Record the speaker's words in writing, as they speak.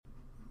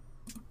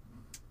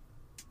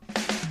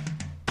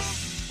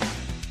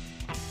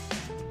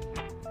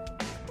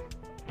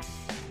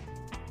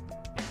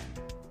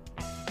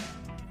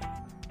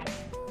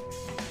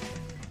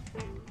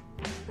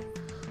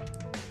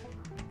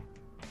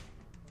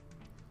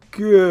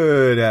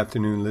Good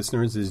afternoon,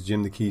 listeners. This is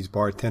Jim the Keys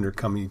bartender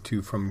coming to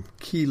you from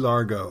Key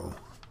Largo.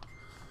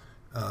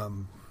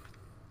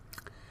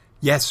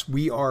 Yes,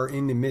 we are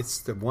in the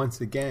midst of,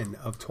 once again,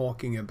 of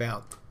talking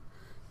about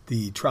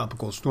the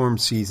tropical storm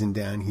season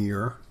down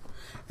here.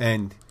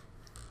 And,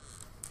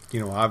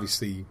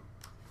 obviously,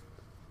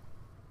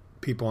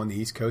 people on the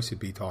East Coast would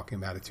be talking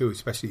about it too,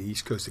 especially the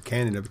East Coast of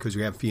Canada, because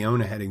we have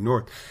Fiona heading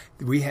north.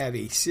 We have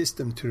a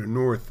system to the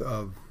north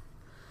of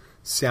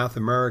South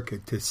America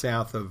to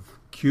south of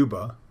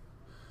Cuba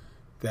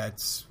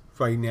that's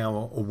right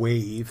now a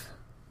wave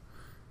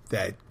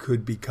that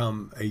could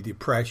become a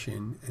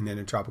depression and then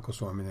a tropical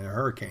storm and then a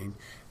hurricane.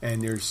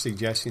 And there's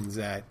suggestions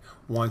that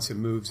once it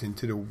moves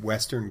into the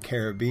Western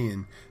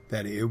Caribbean,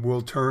 that it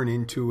will turn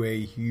into a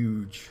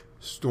huge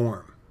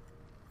storm.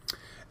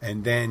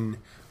 And then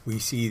we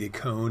see the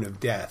cone of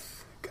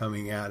death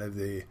coming out of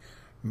the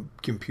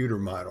computer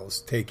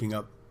models,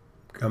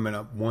 coming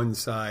up one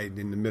side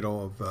in the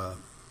middle of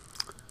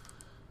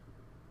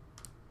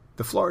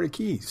the Florida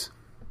Keys.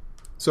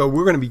 So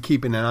we're going to be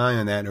keeping an eye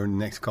on that over the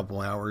next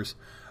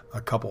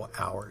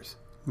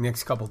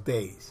next couple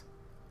days.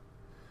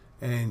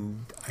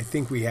 And I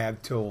think we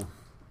have till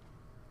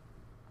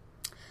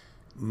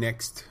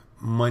next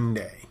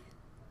Monday.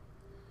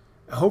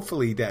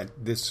 Hopefully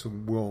that this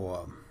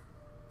will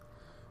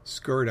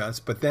skirt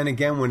us. But then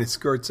again, when it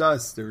skirts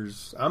us,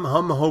 I'm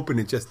hoping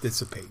it just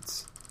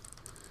dissipates.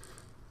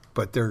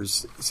 But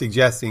there's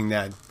suggesting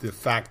that the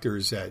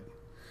factors that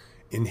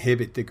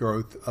inhibit the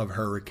growth of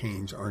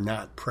hurricanes are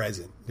not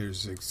present.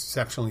 There's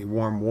exceptionally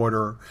warm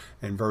water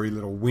and very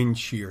little wind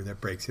shear that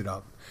breaks it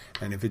up.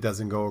 And if it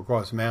doesn't go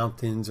across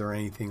mountains or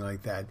anything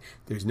like that,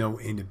 there's no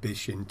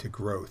inhibition to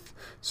growth.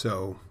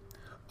 So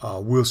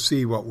we'll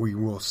see what we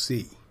will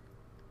see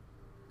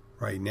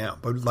right now.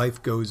 But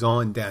life goes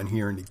on down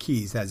here in the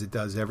Keys as it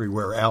does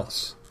everywhere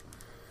else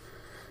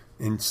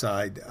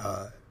inside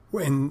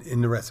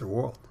in the rest of the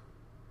world.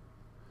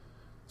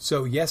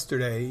 So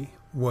yesterday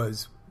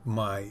was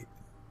my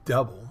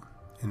double,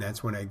 and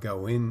that's when I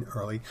go in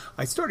early.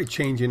 I started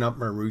changing up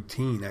my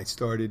routine.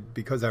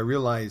 Because I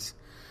realized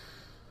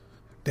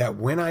that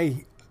when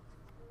a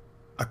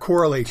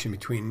correlation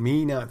between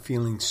me not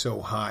feeling so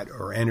hot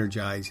or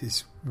energized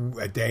is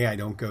a day I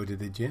don't go to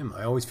the gym.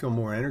 I always feel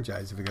more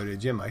energized if I go to the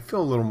gym. I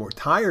feel a little more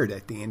tired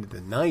at the end of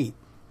the night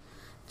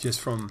just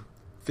from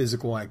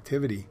physical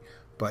activity,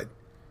 but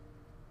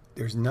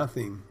there's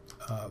nothing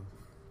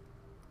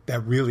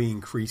that really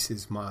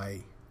increases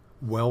my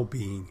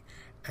well-being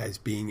as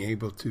being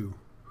able to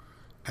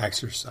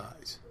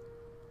exercise.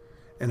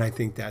 And I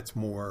think that's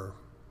more,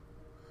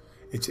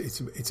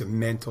 it's a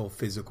mental,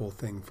 physical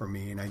thing for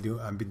me. And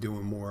I've been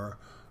doing more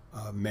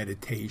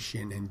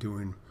meditation and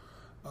doing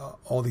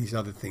all these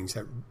other things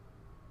that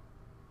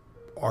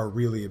are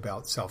really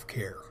about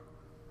self-care.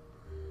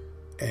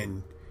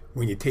 And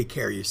when you take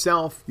care of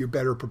yourself, you're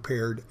better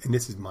prepared, and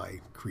this is my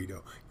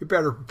credo, you're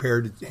better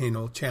prepared to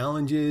handle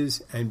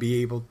challenges and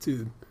be able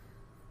to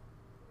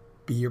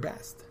be your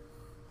best.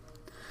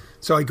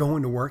 So I go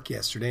into work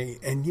yesterday,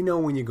 and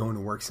when you go into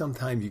work,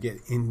 sometimes you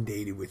get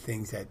inundated with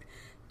things that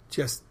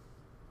just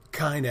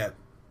kind of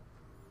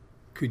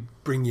could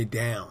bring you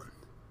down.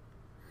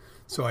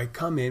 So I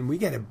come in, we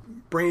get a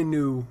brand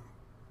new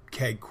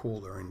keg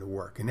cooler into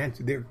work, and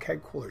their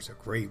keg coolers are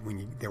great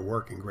when they're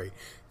working great.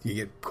 You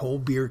get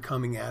cold beer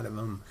coming out of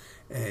them,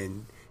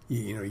 and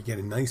you get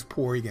a nice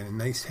pour, you get a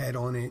nice head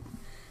on it,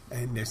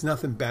 and there's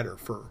nothing better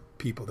for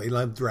people. They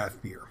love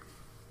draft beer.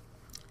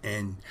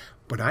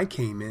 But I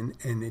came in,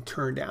 and it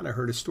turned out I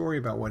heard a story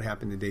about what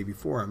happened the day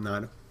before. I'm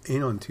not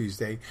in on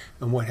Tuesday,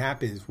 and what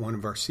happened is one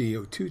of our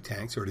CO2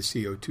 tanks, or the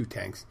CO2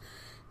 tanks,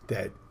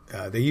 that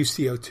they use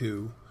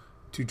CO2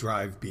 to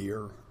drive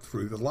beer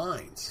through the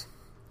lines.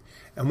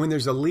 And when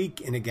there's a leak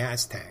in a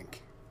gas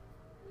tank,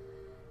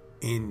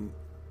 in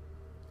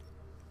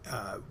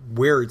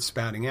where it's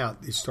spouting out,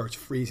 it starts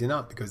freezing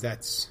up, because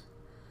that's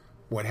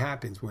what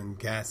happens when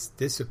gas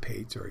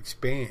dissipates or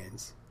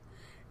expands.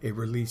 It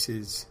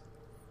releases...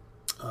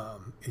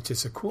 it's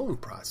just a cooling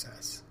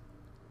process.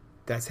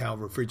 That's how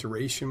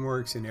refrigeration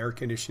works and air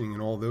conditioning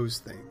and all those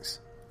things.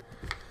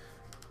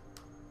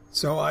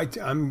 So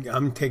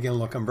I'm taking a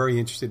look. I'm very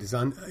interested.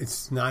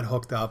 It's not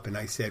hooked up, and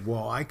I said,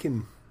 well, I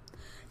can.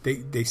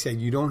 They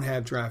said you don't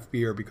have draft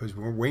beer because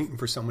we're waiting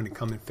for someone to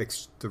come and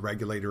fix the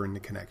regulator and the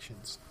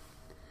connections.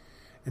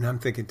 And I'm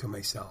thinking to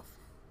myself,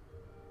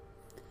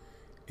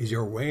 is there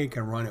a way I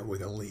can run it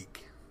with a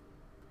leak?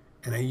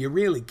 And you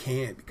really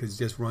can't, because it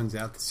just runs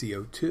out the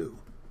CO2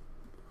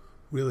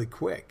 really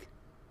quick.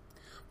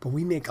 But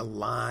we make a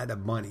lot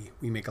of money.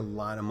 We make a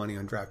lot of money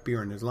on draft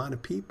beer, and there's a lot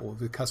of people,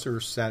 the customer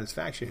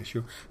satisfaction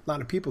issue, a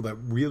lot of people that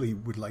really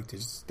would like to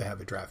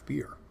have a draft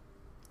beer.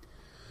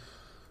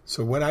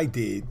 So what I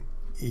did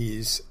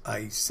is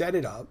I set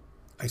it up.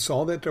 I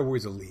saw that there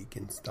was a leak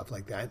and stuff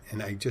like that,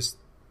 and I just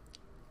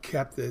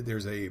kept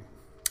there's a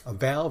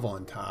valve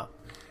on top,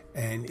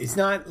 and it's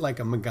not like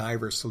a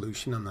MacGyver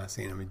solution. I'm not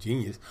saying I'm a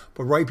genius,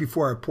 but right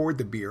before I poured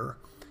the beer,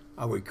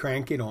 I would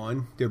crank it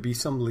on. There'd be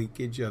some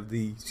leakage of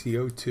the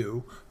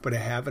CO2, but I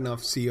have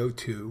enough CO2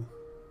 to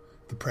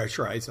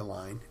pressurize the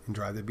line and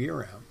dry the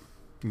beer out.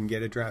 You can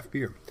get a draft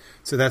beer.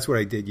 So that's what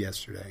I did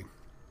yesterday.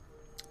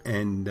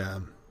 And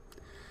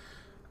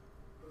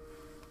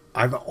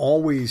I've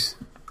always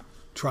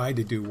tried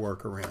to do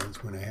workarounds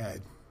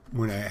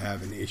when I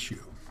have an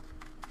issue.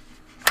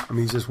 I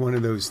mean, it's just one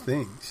of those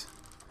things.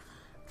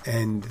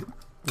 And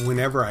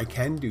whenever I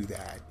can do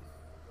that,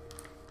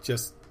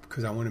 just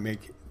because I'm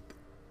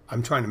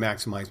trying to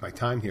maximize my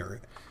time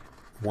here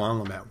while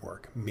I'm at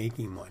work,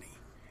 making money.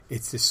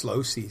 It's the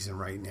slow season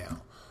right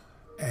now.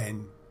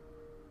 And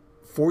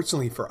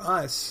fortunately for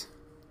us,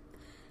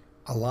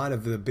 a lot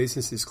of the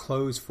businesses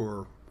close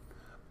for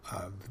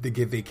they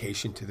give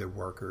vacation to their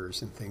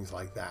workers and things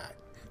like that.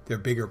 They're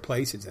bigger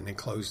places, and they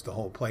close the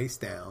whole place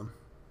down,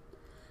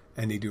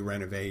 and they do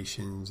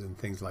renovations and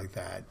things like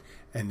that,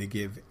 and they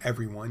give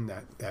everyone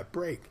that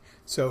break.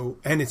 So,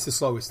 and it's the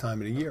slowest time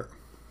of the year.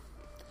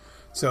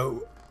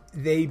 So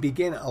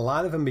a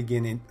lot of them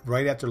begin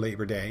right after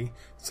Labor Day.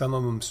 Some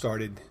of them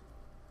started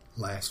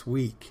last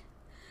week,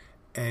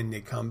 and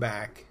they come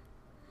back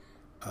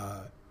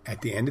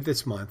at the end of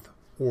this month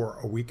or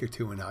a week or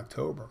two in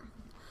October.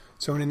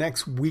 So in the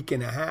next week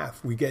and a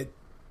half, we get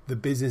the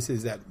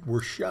businesses that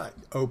were shut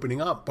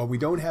opening up, but we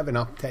don't have an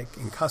uptick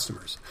in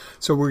customers.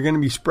 So we're going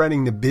to be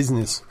spreading the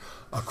business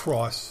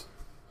across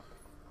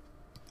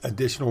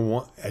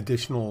additional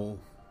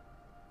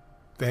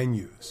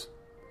venues.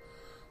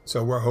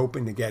 So we're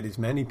hoping to get as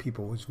many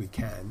people as we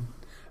can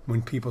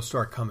when people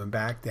start coming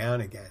back down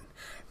again.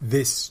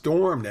 This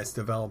storm that's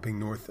developing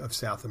north of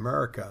South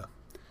America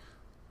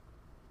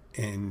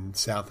and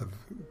south of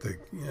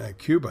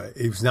Cuba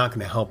is not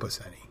going to help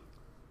us any.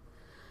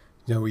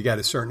 You know, we got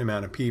a certain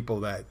amount of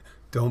people that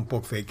don't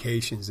book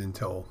vacations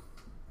until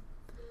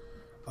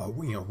a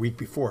week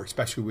before,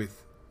 especially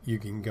with, you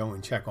can go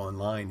and check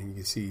online and you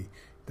can see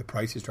the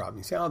prices drop. And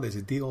you say, oh, there's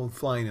a deal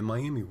flying in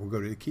Miami, we'll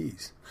go to the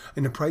Keys.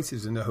 And the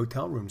prices in the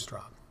hotel rooms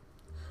drop.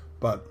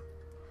 But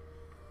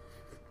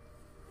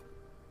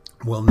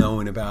we'll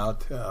know in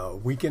about a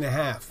week and a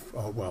half,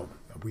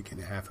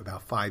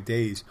 about 5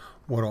 days,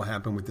 what will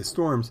happen with the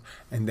storms.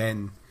 And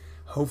then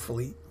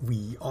hopefully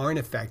we aren't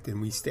affected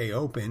and we stay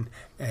open.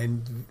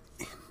 And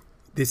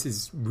this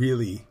is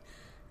really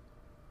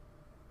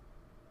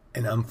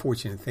an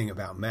unfortunate thing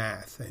about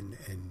math and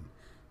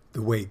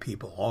the way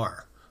people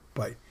are.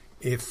 But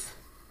if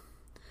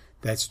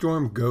that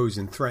storm goes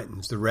and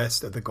threatens the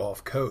rest of the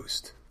Gulf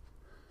Coast,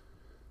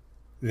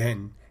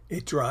 then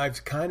it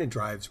kind of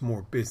drives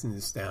more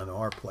business down to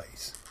our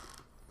place,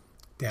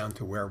 down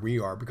to where we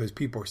are, because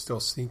people are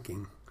still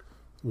seeking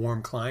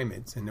warm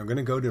climates, and they're going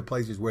to go to the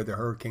places where the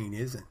hurricane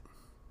isn't.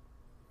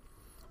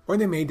 Or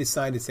they may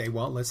decide to say,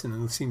 well, listen,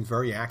 it seems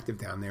very active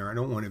down there. I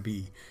don't want to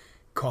be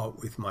caught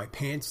with my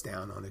pants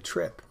down on a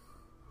trip.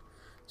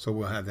 So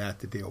we'll have that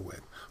to deal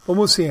with. But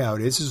we'll see how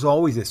it is. It's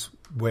always this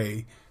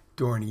way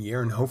during the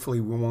year, and hopefully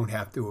we won't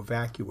have to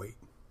evacuate.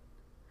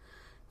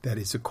 That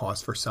is a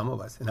cost for some of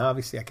us. And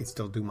obviously I could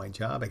still do my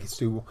job.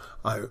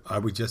 I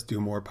would just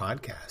do more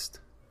podcasts.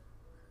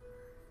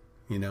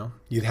 You know,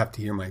 you'd have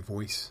to hear my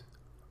voice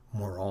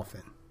more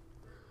often.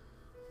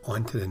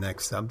 On to the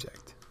next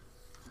subject.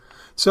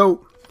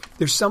 So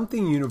there's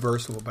something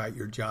universal about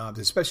your jobs,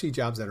 especially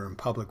jobs that are in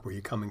public where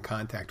you come in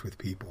contact with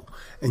people.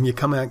 And you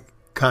come in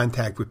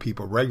contact with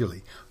people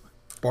regularly.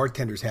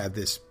 Bartenders have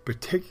this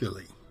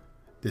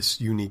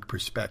unique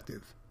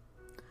perspective.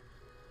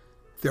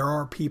 There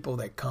are people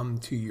that come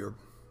to your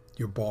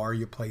bar,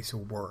 your place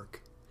of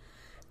work,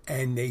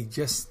 and they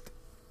just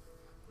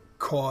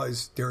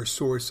they're a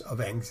source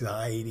of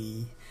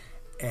anxiety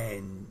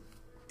and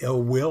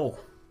ill will.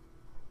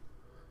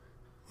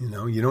 You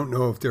know, you don't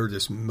know if they're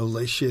just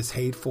malicious,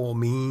 hateful,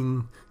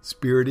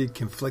 mean-spirited,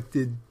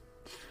 conflicted,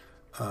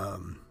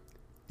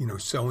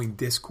 sowing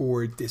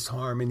discord,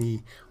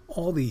 disharmony,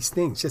 all these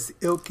things, just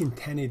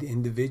ill-contented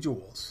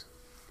individuals.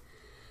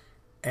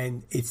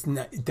 And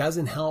it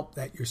doesn't help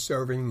that you're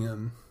serving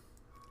them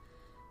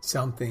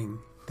something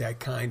that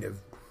kind of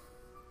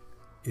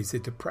is a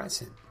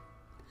depressant.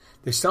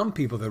 There's some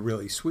people that are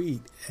really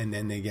sweet, and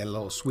then they get a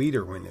little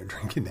sweeter when they're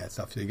drinking that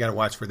stuff. So you got to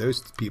watch for those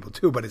people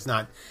too, but it's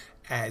not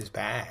as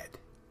bad,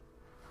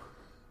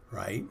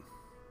 right?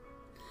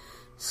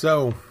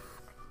 So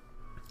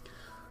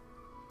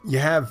you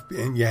have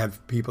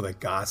people that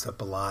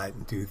gossip a lot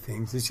and do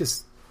things. It's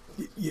just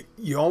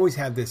you always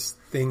have this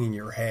thing in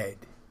your head.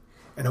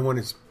 And I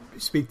want to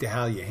speak to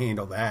how you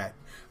handle that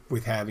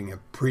with having a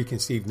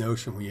preconceived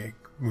notion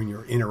when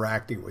you're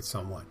interacting with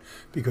someone.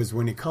 Because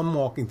when you come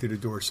walking through the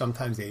door,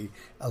 sometimes they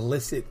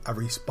elicit a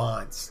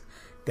response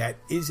that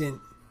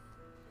isn't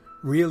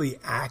really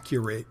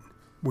accurate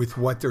with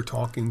what they're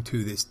talking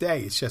to this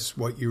day. It's just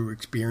what you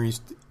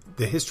experienced,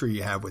 the history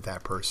you have with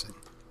that person.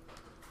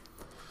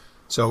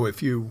 So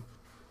if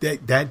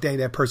that day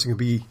that person could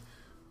be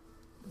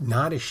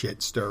not a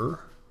shit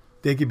stirrer,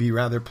 they could be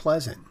rather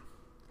pleasant.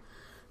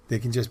 They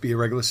can just be a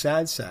regular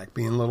sad sack,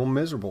 being a little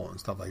miserable and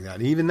stuff like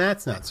that. Even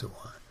that's not so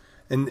hard.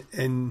 And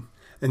then,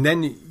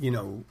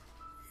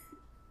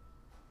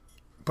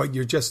 but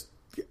you're just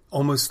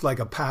almost like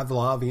a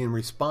Pavlovian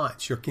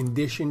response. You're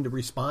conditioned to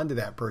respond to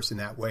that person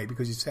that way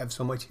because you have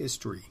so much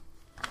history.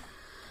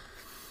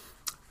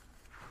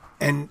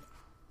 And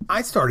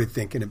I started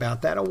thinking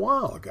about that a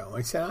while ago.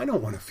 I said, I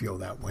don't want to feel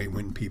that way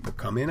when people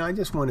come in. I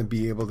just want to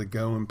be able to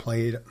go and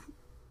play it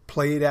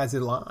as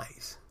it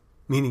lies,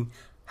 meaning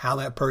how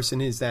that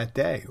person is that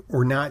day,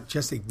 or not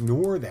just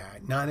ignore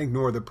that, not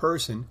ignore the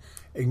person,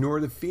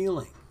 ignore the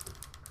feeling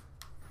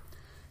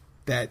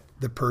that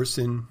the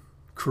person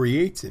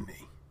creates in me.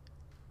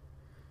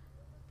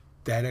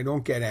 That I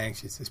don't get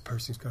anxious. This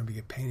person's going to be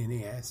a pain in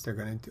the ass. They're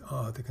going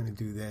to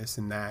do this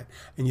and that.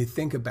 And you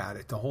think about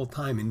it the whole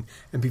time.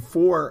 And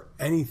before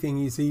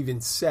anything is even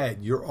said,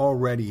 you're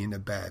already in a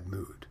bad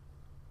mood.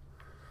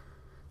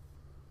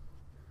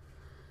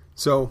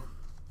 So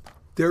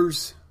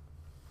there's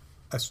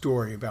a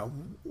story about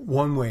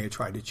one way I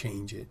tried to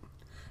change it.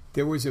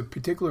 There was a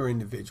particular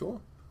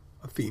individual,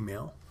 a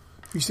female,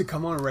 who used to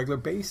come on a regular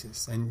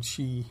basis. And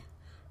she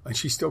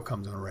still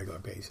comes on a regular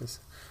basis.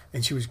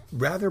 And she was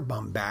rather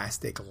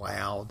bombastic,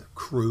 loud,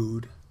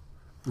 crude,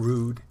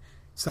 rude,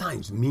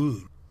 sometimes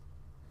mean.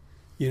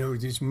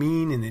 Just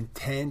mean in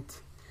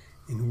intent,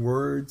 in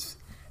words.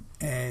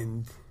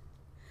 And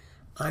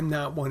I'm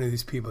not one of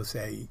these people who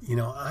say,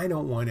 I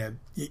don't want to,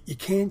 you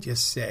can't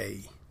just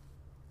say,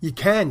 you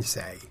can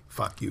say,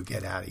 fuck you,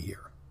 get out of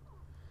here.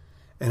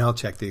 And I'll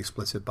check the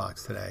explicit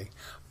box today.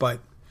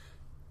 But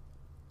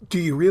do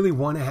you really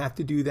want to have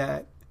to do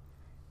that?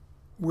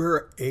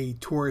 We're a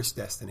tourist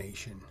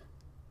destination.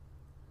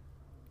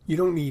 You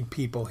don't need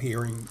people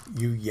hearing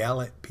you yell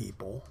at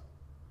people.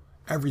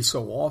 Every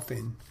so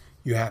often,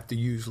 you have to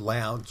use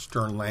loud,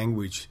 stern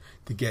language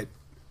to get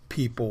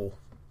people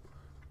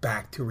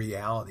back to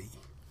reality.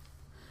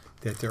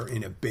 That they're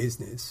in a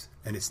business,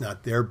 and it's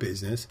not their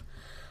business.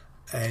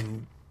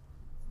 And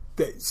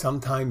that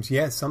sometimes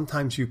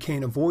you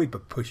can't avoid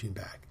but pushing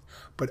back.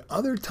 But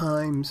other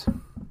times,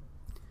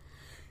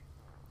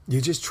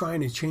 you're just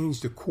trying to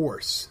change the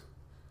course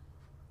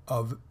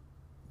of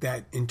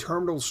that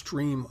internal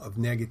stream of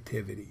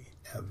negativity,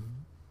 of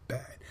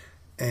bad.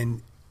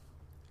 And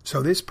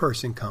so this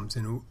person comes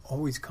in, who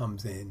always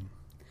comes in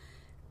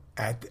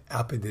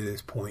up into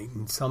this point,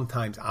 and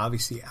sometimes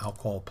obviously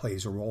alcohol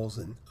plays a role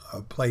in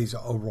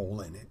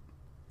it.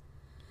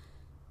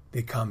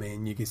 They come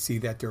in, you can see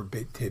that they're a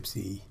bit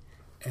tipsy,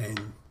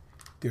 and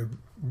they're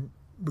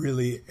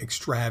really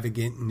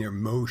extravagant in their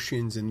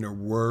motions and their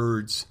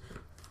words.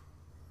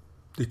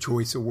 The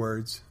choice of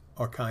words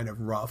are kind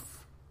of rough.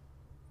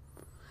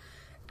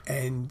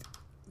 And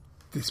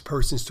this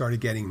person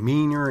started getting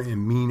meaner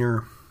and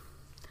meaner.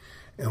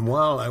 And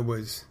while I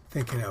was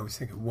thinking,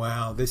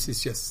 wow, this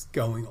is just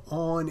going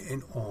on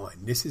and on.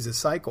 This is a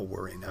cycle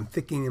we're in. I'm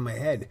thinking in my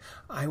head,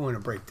 I want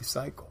to break the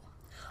cycle.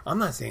 I'm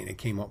not saying I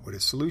came up with a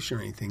solution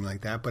or anything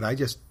like that, but I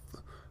just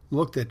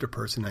looked at the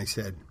person. I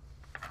said,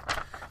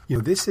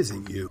 this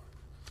isn't you.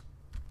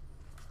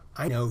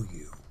 I know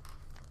you.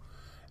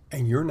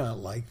 And you're not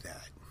like that.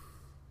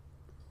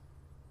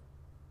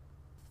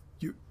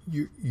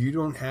 You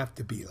don't have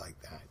to be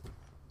like that.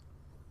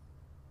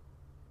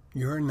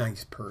 You're a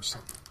nice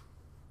person.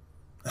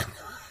 I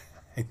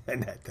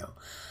said that though.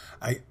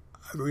 I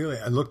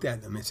looked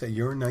at them and said,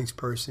 "You're a nice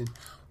person.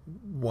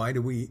 Why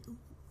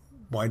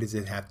does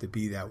it have to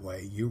be that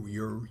way?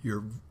 You're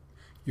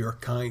a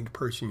kind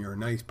person. You're a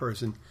nice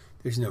person.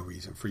 There's no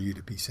reason for you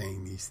to be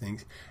saying these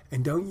things."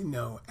 And don't you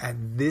know,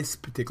 in this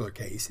particular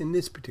case,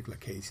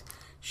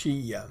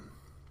 she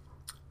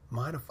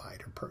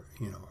modified her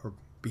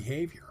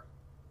behavior.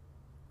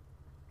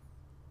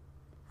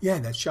 Yeah,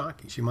 that's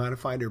shocking. She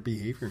modified her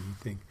behavior, and you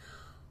think,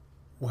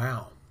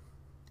 wow,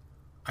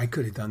 I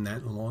could have done that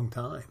in a long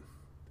time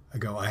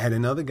ago. I had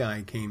another guy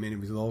who came in. He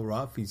was a little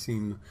rough. He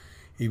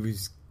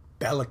was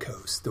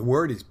bellicose. The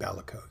word is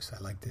bellicose, I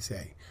like to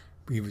say.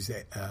 He was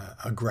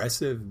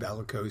aggressive,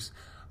 bellicose,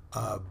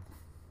 a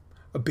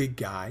big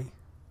guy,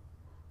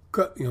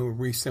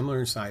 really similar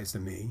in size to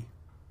me,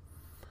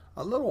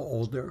 a little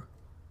older.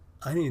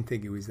 I didn't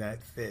think he was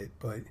that fit,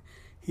 but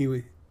he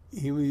was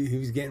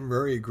getting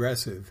very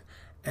aggressive.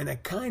 And I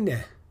kind of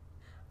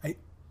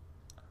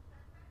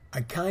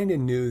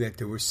knew that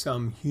there was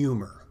some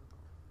humor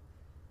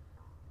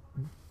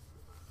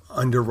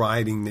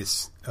underwriting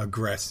this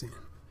aggression.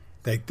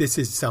 Like, this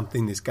is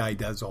something this guy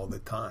does all the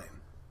time.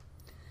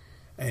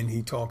 And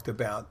he talked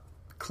about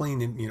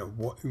cleaning,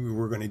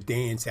 we're going to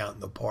dance out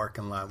in the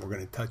parking lot. We're going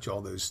to touch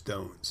all those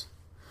stones.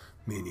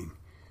 Meaning,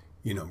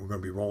 we're going to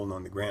be rolling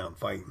on the ground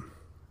fighting.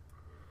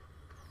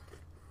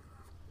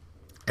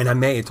 And I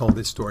may have told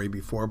this story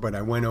before, but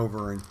I went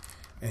over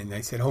and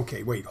I said,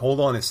 okay, wait, hold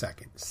on a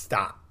second.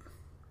 Stop.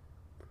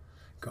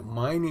 Go,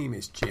 my name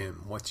is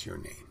Jim. What's your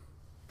name?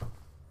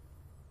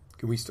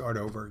 Can we start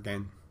over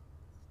again?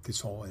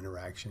 This whole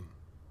interaction.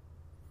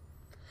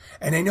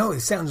 And I know it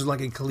sounds like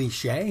a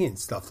cliche and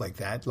stuff like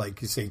that.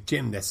 Like you say,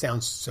 Jim, that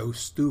sounds so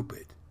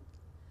stupid.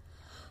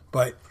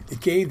 But it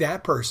gave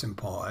that person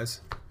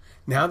pause.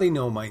 Now they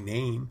know my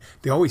name.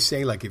 They always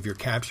say, like, if you're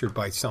captured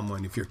by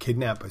someone, if you're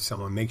kidnapped by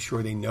someone, make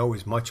sure they know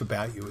as much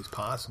about you as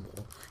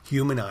possible.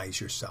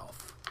 Humanize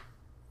yourself.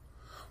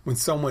 When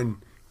someone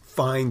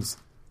finds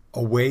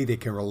a way they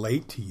can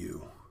relate to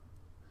you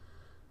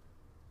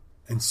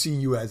and see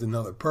you as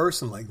another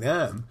person like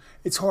them,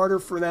 it's harder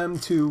for them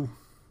to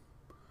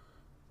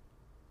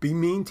be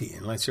mean to you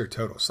unless you're a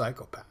total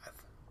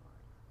psychopath.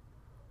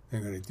 They're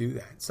going to do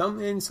that.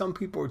 Some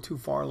people are too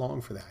far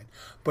along for that.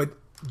 But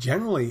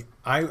generally,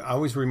 I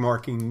was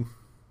remarking,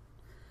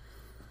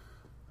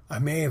 I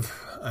may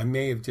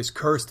have just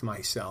cursed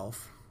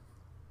myself,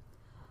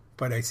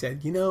 but I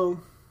said,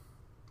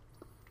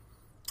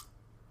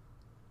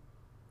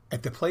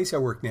 at the place I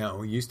work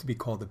now, it used to be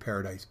called the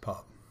Paradise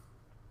Pub.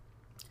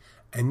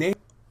 And they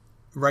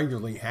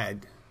regularly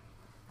had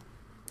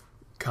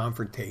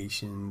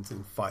confrontations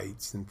and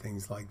fights and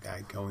things like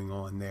that going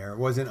on there. It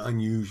wasn't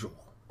unusual.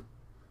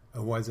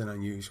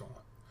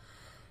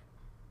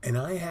 And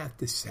I have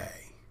to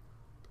say,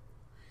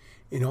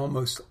 in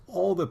almost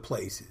all the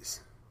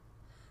places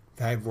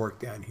that I've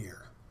worked down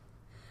here,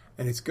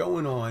 and it's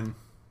going on,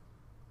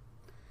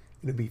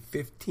 it'll be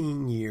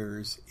 15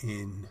 years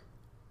in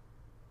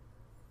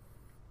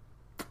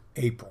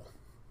April,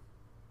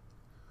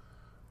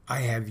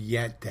 I have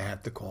yet to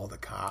have to call the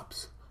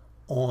cops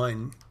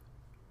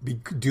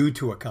due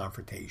to a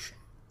confrontation,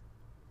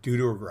 due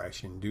to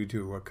aggression, due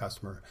to a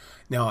customer.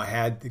 Now, I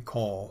had to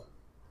call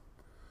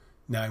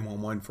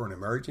 911 for an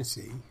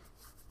emergency,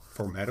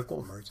 for a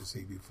medical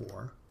emergency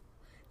before.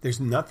 There's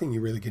nothing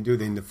you really can do.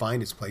 They're in the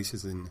finest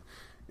places and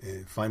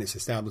finest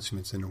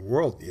establishments in the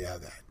world. You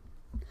have that.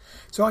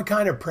 So I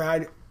kind of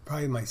prided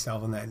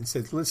myself on that and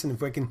said, listen,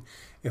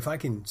 if I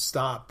can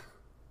stop,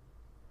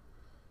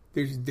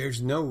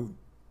 there's no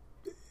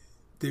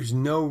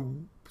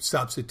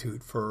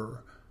substitute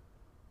for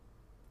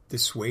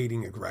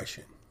dissuading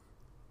aggression.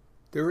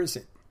 There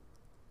isn't.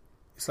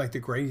 It's like the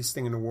greatest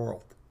thing in the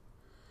world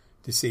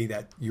to see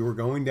that you were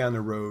going down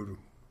the road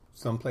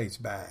someplace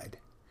bad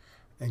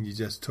and you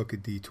just took a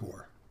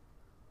detour.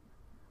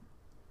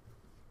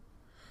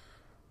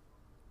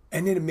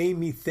 And then it made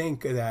me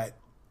think of that,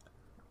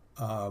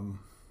 and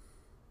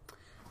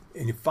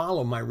you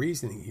follow my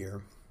reasoning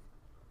here,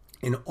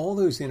 in all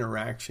those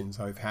interactions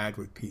I've had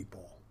with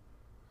people,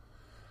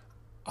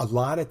 a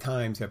lot of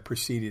times that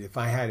preceded, if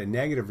I had a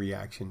negative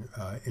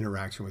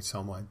interaction with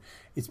someone,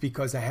 it's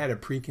because I had a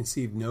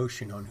preconceived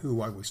notion on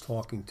who I was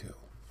talking to.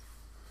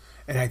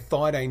 And I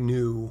thought I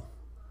knew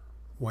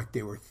what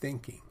they were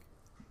thinking.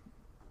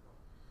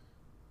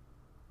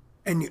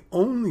 And the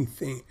only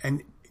thing,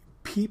 and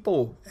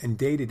people and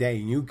day to day,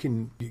 you're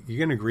going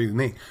to agree with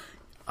me,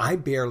 I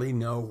barely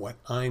know what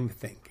I'm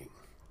thinking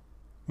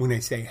when I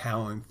say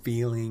how I'm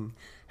feeling,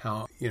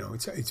 how,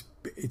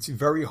 it's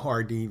very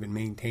hard to even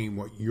maintain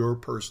what your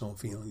personal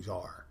feelings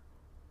are.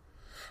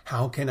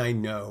 How can I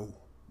know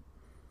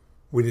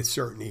with a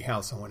certainty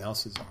how someone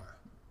else's are?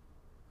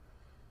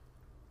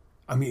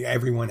 I mean,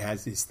 everyone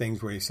has these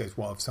things where he says,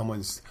 well, if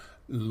someone's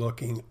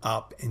looking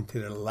up and to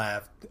the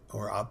left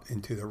or up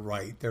and to the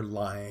right, they're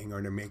lying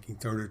or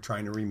they're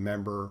trying to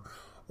remember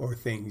or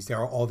things. There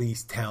are all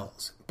these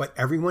tells. But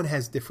everyone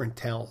has different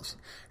tells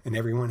and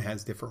everyone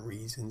has different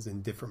reasons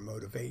and different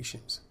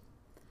motivations.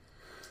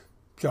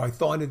 So I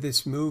thought of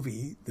this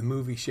movie, the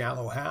movie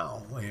Shallow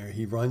Hal, where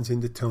he runs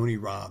into Tony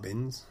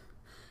Robbins.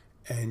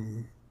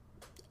 And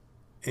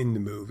in the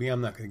movie,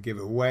 I'm not going to give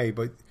it away,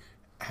 but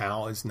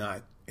Hal is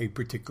not a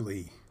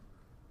particularly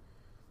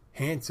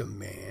handsome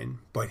man,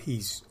 but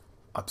he's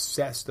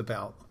obsessed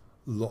about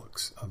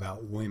looks,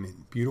 about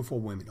women, beautiful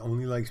women,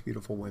 only likes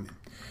beautiful women.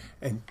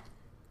 And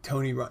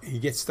he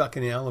gets stuck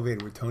in an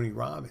elevator with Tony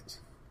Robbins.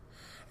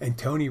 And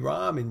Tony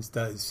Robbins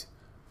does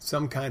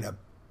some kind of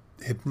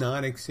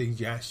hypnotic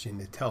suggestion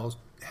that tells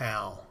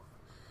Hal,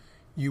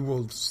 you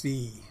will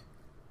see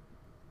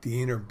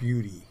the inner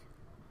beauty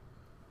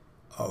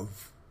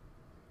of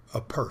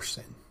a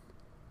person,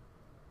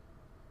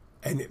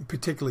 and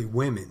particularly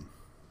women,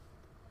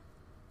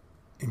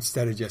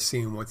 instead of just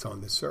seeing what's on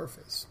the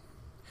surface.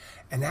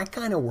 And that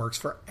kind of works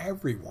for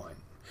everyone,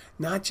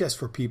 not just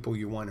for people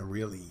you want to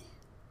really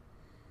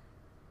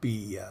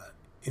be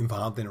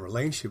involved in a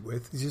relationship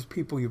with. It's just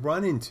people you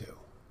run into.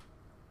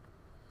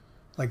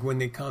 Like when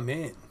they come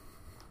in.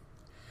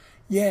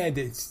 Yeah,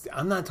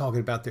 I'm not talking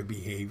about their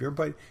behavior,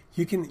 but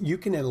you can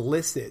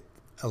elicit.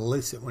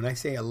 When I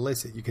say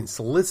elicit, you can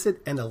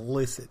solicit and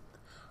elicit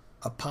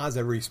a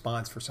positive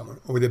response for someone,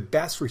 or the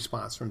best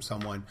response from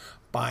someone,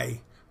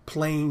 by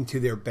playing to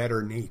their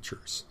better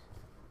natures.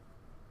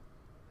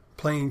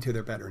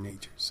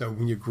 So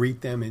when you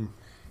greet them and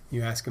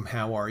you ask them,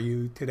 how are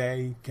you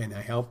today? Can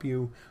I help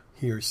you?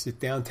 Here, sit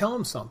down. Tell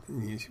them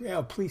something. You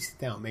say, please sit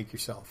down. Make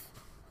yourself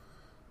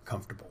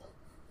comfortable.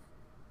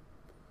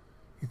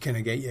 Can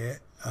I get you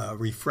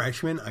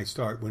refreshment? I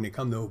start when they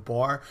come to a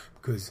bar,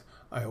 because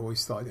I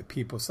always thought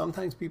that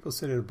sometimes people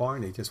sit at a bar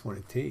and they just want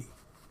a tea.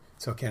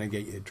 So can I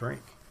get you a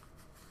drink?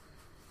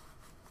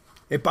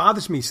 It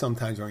bothers me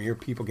sometimes when I hear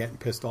people getting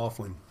pissed off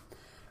when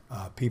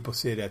people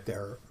sit at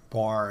their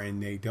bar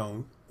and they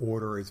don't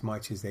order as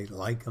much as they'd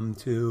like them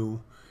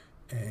to.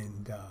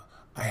 And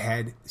I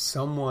had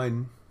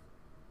someone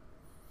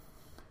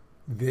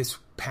this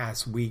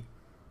past week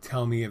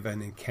tell me of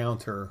an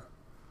encounter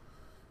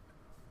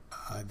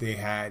they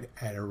had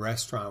at a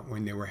restaurant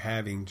when they were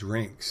having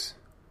drinks.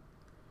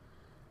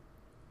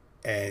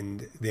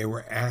 And they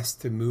were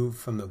asked to move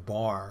from the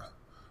bar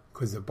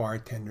because the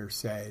bartender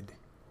said,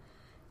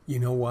 you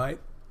know what?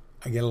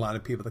 I get a lot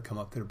of people that come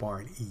up to the bar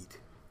and eat.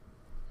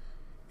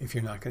 If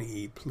you're not going to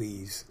eat,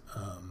 please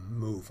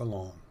move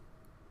along.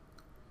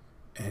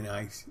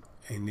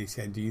 And they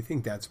said, do you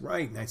think that's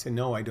right? And I said,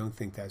 no, I don't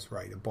think that's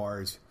right. A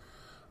bar is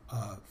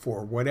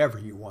for whatever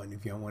you want.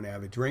 If you want to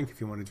have a drink, if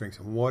you want to drink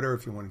some water,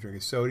 if you want to drink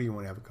a soda, you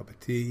want to have a cup of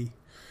tea,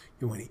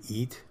 you want to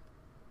eat,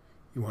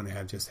 you want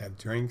to just have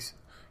drinks.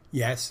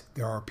 Yes,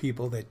 there are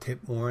people that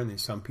tip more, and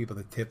there's some people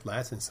that tip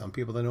less, and some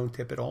people that don't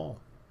tip at all.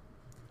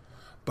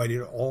 But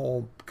it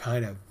all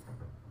kind of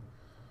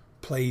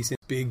plays in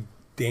a big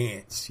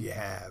dance you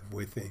have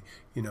with it.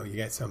 You know, you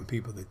got some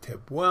people that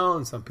tip well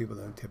and some people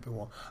that don't tip it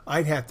well.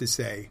 I'd have to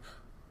say,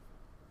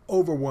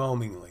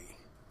 overwhelmingly,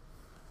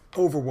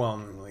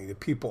 the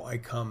people I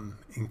come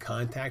in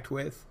contact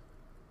with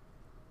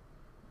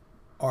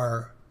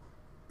are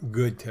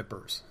good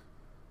tippers.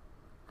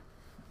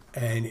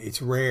 And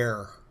it's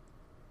rare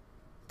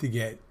to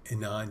get a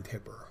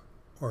non-tipper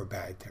or a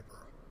bad tipper.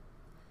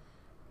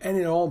 And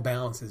it all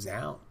balances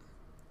out.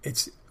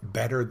 It's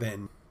better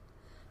than,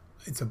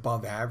 it's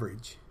above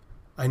average.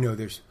 I know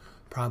there's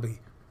probably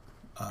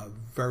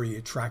very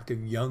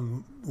attractive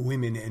young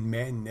women and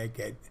men that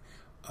get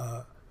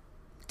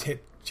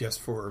tipped just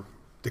for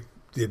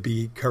to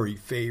be curry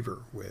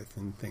favor with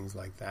and things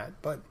like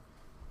that. But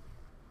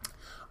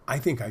I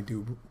think I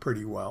do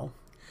pretty well.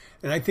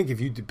 And I think if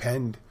you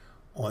depend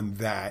on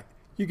that,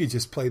 you could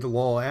just play the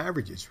law of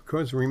averages.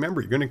 Because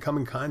remember, you're going to come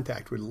in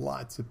contact with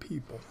lots of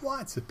people.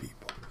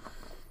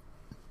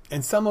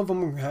 And some of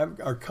them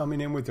are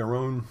coming in with their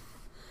own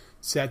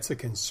sets of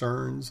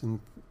concerns, and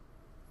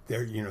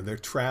they're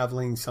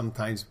traveling.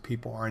 Sometimes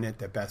people aren't at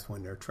their best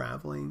when they're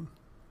traveling.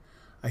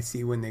 I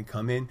see when they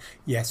come in.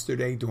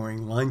 Yesterday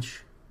during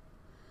lunch,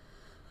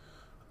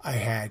 I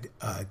had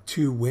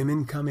 2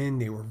 women come in.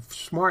 They were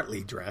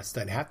smartly dressed.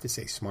 I'd have to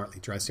say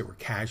smartly dressed. They were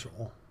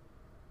casual,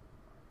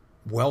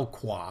 well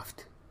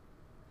coiffed.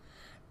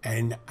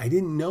 And I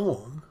didn't know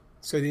them,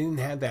 so they didn't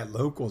have that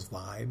locals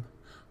vibe.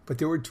 But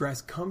they were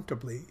dressed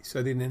comfortably,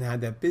 so they didn't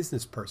have that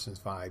business person's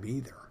vibe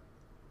either.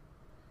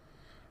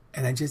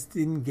 And I just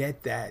didn't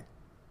get that.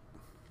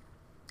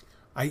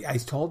 I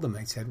told them,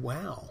 I said,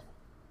 wow,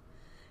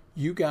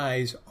 you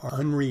guys are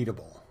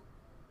unreadable.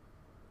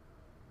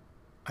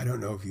 I don't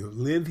know if you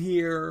live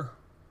here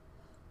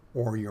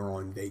or you're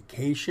on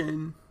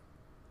vacation.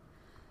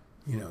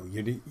 You know,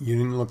 you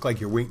didn't look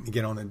like you're waiting to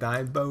get on a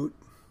dive boat.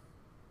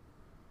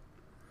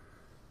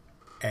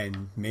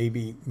 And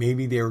maybe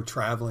they were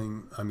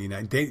traveling. I mean,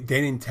 they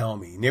didn't tell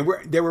me. They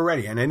were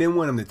ready, and I didn't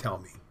want them to tell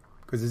me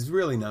because it's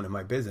really none of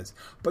my business.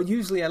 But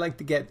usually I like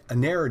to get a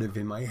narrative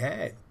in my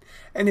head.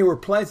 And they were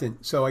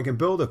pleasant, so I can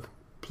build a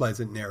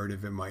pleasant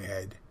narrative in my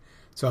head.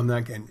 So I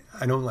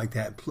don't like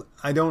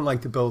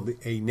to build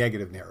a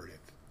negative narrative.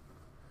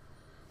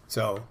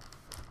 So,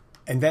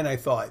 and then I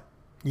thought,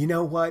 you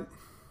know what?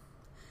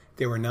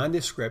 They were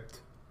nondescript,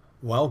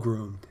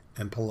 well-groomed,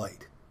 and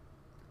polite.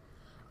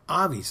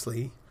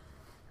 Obviously,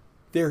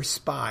 they're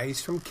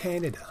spies from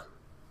Canada.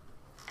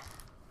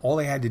 All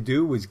they had to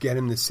do was get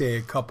him to say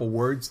a couple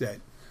words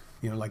that,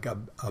 like a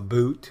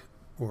boot,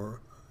 or,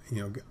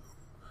 where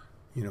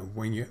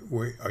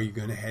are you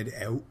going to head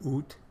out,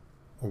 or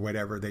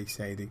whatever they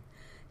say to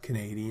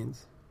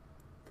Canadians.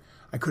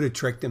 I could have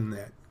tricked them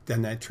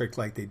done that trick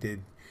like they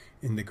did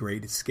in The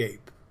Great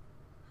Escape,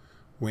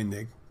 when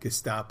the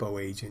Gestapo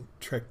agent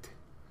tricked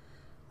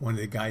one of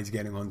the guys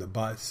getting on the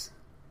bus,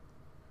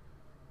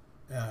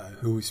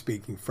 who was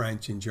speaking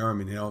French and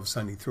German, and all of a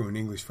sudden he threw an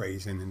English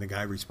phrase in, and the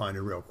guy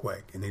responded real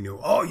quick, and they knew,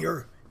 oh,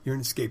 you're an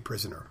escaped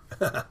prisoner.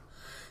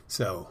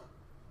 So,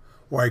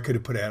 or I could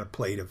have put out a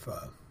plate of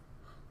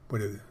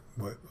what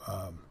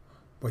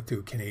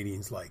do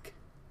Canadians like?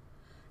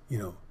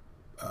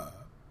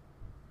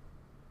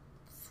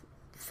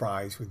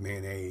 Fries with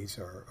mayonnaise,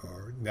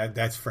 or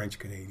that's French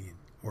Canadian,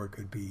 or it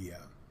could be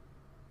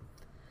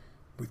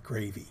with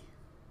gravy.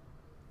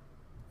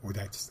 Or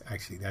that's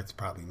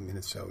probably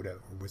Minnesota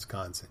or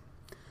Wisconsin.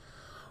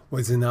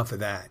 Was enough of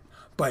that.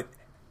 But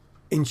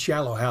in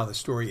Shallow Hal, the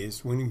story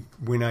is when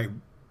I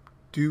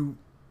do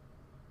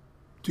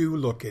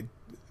look at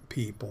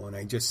people and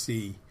I just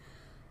see,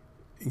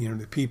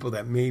 the people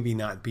that maybe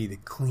not be the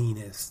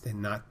cleanest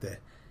and not the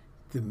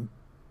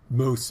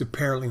most,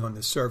 apparently on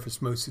the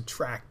surface, most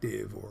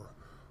attractive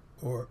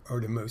or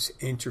the most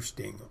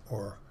interesting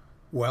or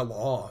well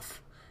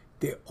off,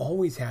 they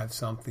always have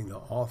something to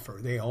offer.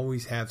 They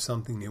always have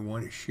something they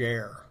want to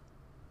share.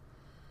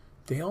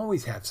 They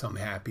always have some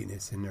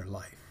happiness in their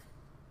life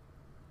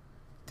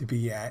to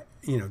be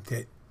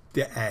to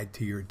add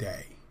to your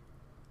day.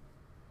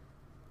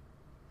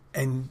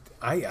 And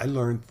I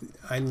learned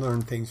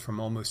things from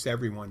almost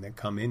everyone that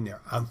come in there.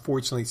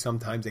 Unfortunately,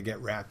 sometimes I get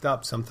wrapped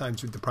up.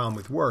 Sometimes the problem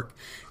with work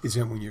is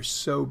that when you're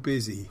so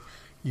busy,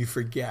 you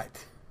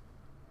forget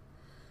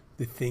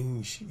the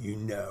things you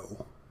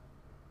know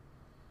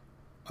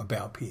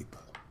about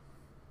people.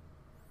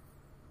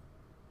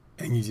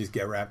 And you just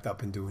get wrapped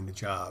up in doing the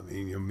job,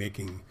 and you're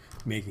making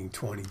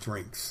 20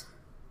 drinks.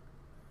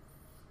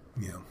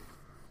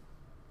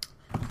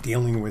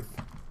 Dealing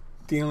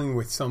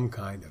with some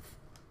kind of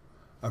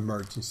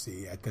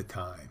emergency at the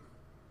time,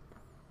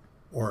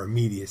 or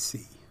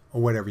immediacy,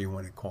 or whatever you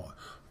want to call it.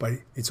 But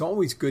it's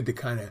always good to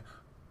kind of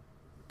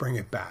bring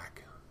it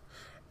back.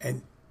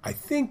 And I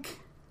think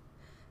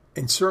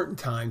in certain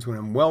times when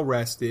I'm well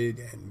rested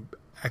and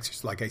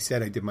exercise, like I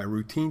said, I did my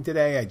routine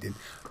today.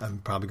 I'm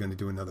probably going to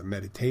do another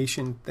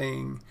meditation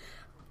thing.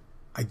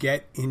 I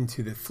get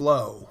into the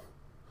flow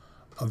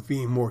of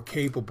being more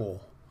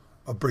capable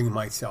of bringing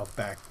myself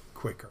back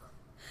quicker.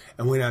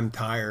 And when I'm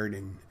tired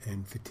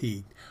and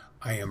fatigued,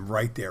 I am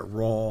right there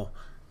raw,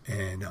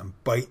 and I'm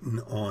biting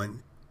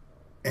on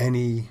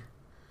any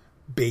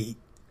bait,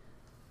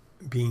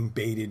 being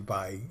baited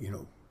by,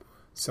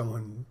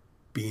 someone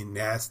being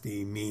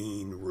nasty,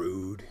 mean,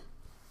 rude.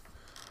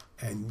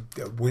 And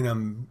when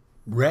I'm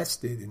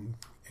rested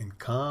and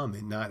calm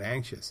and not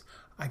anxious,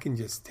 I can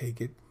just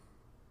take it,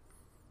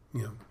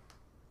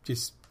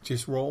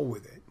 just roll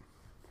with it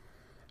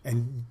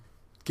and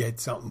get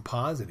something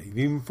positive,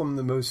 even from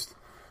the most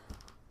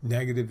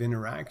negative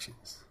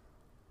interactions.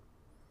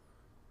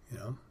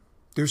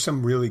 There's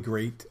some really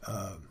great,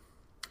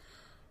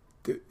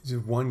 there's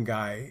one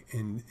guy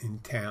in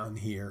town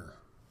here.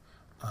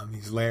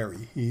 He's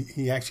Larry.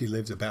 He actually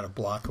lives about a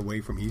block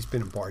away from me. He's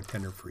been a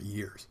bartender for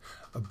years.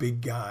 A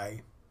big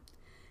guy.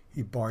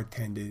 He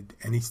bartended,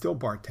 and he still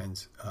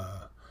bartends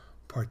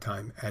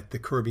part-time at the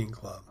Caribbean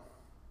Club,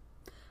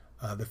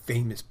 the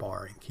famous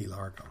bar in Key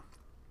Largo.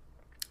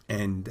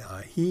 And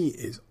he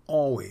is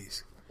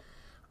always,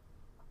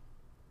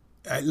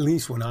 at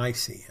least when I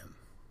see him,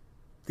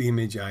 the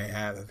image I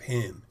have of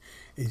him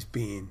is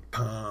being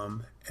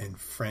calm and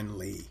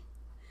friendly,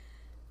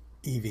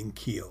 even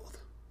keeled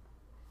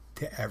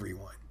to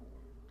everyone.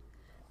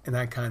 And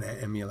I kind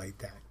of emulate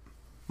that,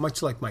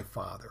 much like my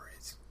father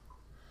is.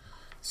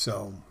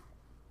 So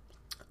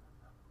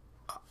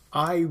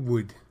I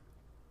would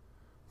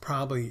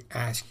probably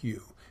ask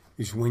you,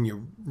 is when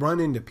you run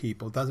into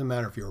people, it doesn't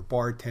matter if you're a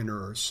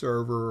bartender or a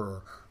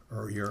server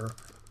or you're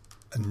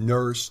a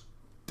nurse,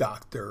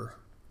 doctor,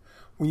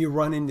 when you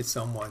run into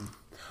someone,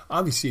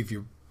 obviously if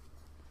you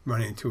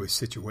run into a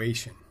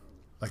situation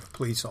like a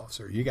police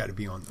officer, you got to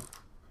be on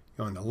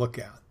the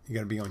lookout. You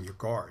got to be on your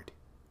guard.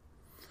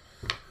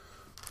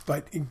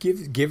 But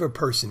give a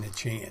person a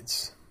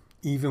chance,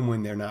 even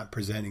when they're not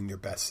presenting their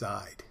best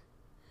side.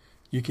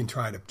 You can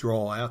try to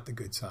draw out the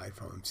good side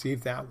from them. See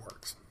if that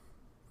works.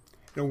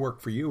 It'll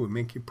work for you.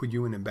 It'll put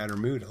you in a better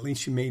mood. At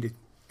least you made it.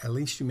 At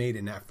least you made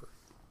an effort.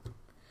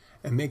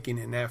 And making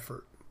an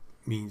effort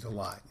means a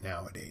lot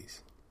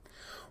nowadays.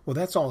 Well,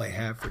 that's all I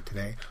have for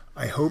today.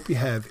 I hope you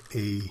have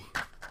a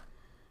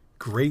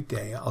great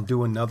day. I'll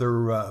do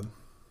another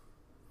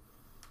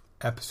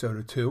episode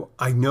or two.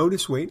 I've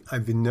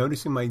been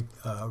noticing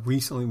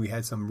recently we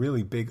had some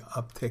really big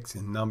upticks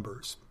in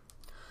numbers.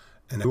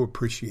 And I do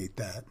appreciate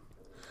that.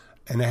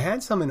 And I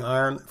had some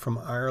from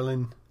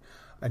Ireland.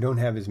 I don't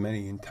have as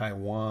many in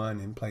Taiwan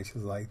and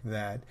places like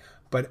that.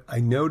 But I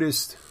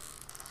noticed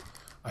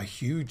a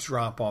huge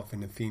drop-off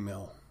in the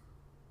female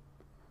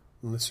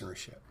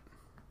listenership.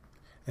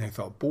 And I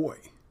thought, boy,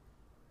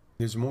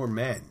 there's more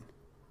men.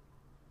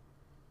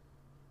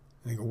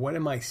 And I go, what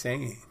am I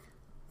saying?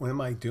 What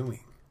am I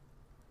doing?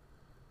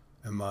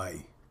 Am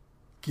I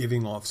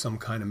giving off some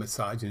kind of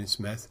misogynist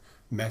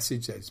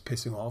message that's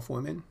pissing off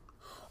women?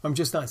 I'm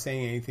just not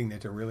saying anything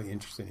that they're really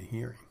interested in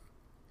hearing.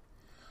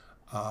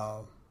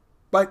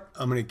 But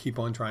I'm going to keep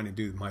on trying to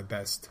do my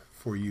best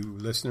for you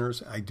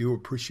listeners. I do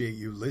appreciate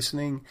you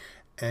listening.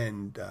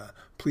 And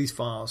please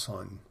follow us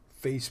on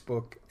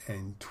Facebook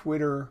and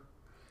Twitter.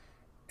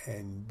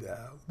 And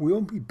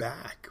we'll be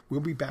back.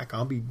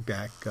 I'll be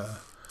back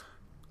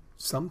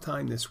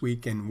sometime this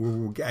week.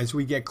 And as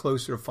we get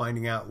closer to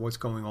finding out what's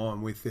going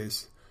on with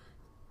this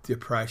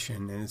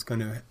depression,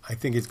 and I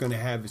think it's going to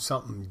have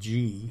something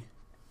G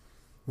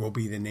will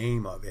be the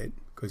name of it,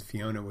 because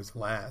Fiona was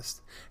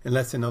last,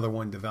 unless another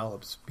one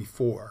develops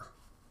before.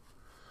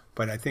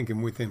 But I think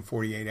within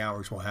 48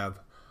 hours we'll have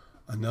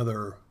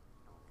another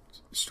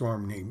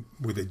storm name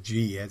with a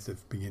G as the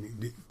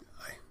beginning.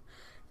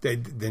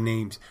 The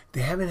names,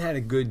 they haven't had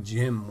a good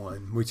Jim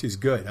one, which is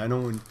good. I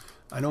don't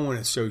want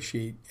to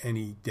associate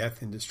any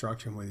death and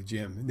destruction with a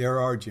Jim. There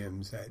are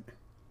Jims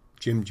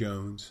Jim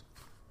Jones,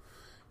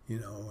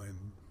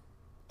 and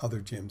other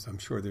Jims. I'm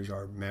sure there's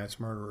our mass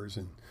murderers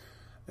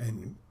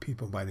and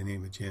people by the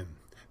name of Jim.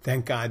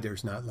 Thank God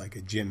there's not like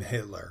a Jim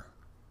Hitler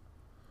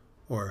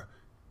or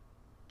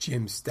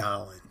Jim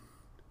Stalin.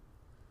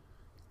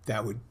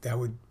 That would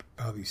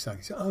probably suck.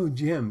 Oh,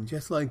 Jim,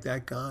 just like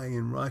that guy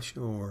in Russia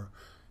or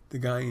the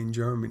guy in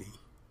Germany.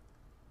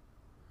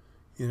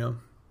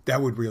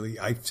 That would really,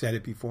 I've said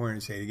it before and I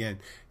say it again,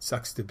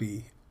 sucks to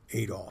be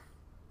Adolf.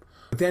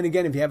 But then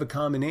again, if you have a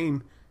common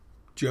name,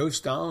 Joseph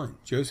Stalin.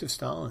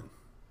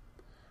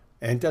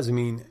 And it doesn't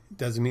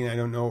mean I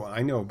don't know.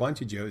 I know a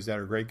bunch of Joes that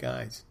are great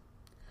guys.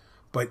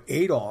 But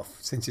Adolf,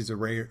 since it's a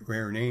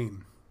rare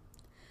name,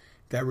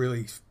 that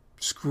really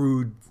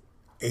screwed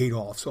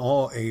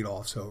all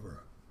Adolfs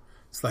over.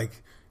 It's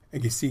like I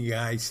can see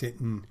guys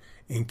sitting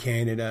in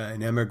Canada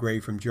and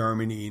emigrate from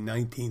Germany in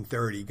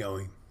 1930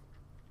 going,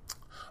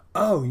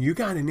 oh, you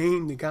got to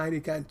name the guy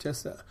that got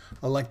just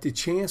elected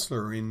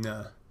chancellor in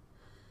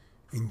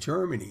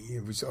Germany.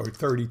 It was, or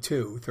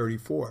 32,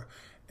 34.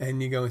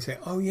 And you go and say,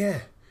 oh, yeah,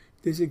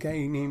 there's a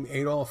guy named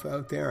Adolf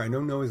out there. I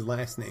don't know his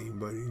last name,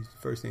 but his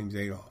first name's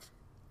Adolf.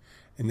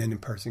 And then the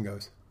person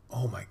goes,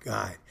 oh, my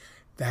God,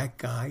 that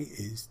guy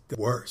is the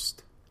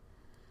worst.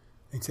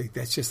 And say,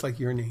 that's just like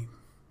your name.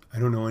 I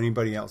don't know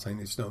anybody else. I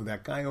just know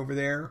that guy over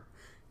there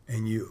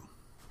and you.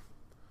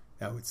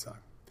 That would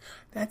suck.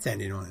 That's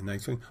ended on a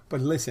nice one.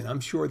 But listen, I'm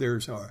sure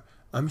it's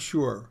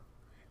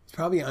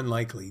probably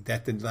unlikely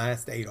that the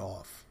last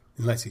Adolf,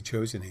 unless he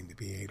chose the name to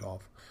be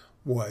Adolf,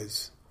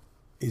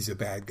 is a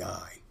bad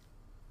guy.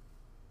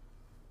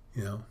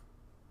 You know?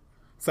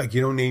 It's like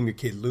you don't name your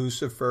kid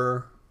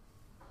Lucifer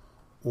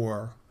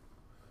or,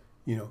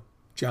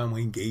 John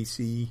Wayne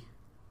Gacy.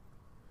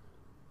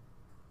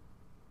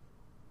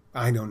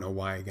 I don't know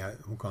why I got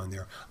gone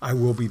there. I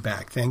will be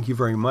back. Thank you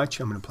very much.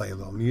 I'm going to play a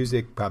little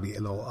music, probably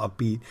a little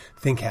upbeat.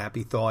 Think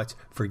happy thoughts.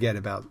 Forget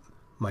about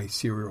my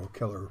serial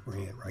killer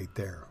rant right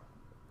there.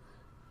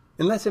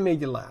 Unless it made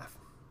you laugh.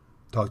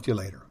 Talk to you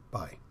later.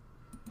 Bye.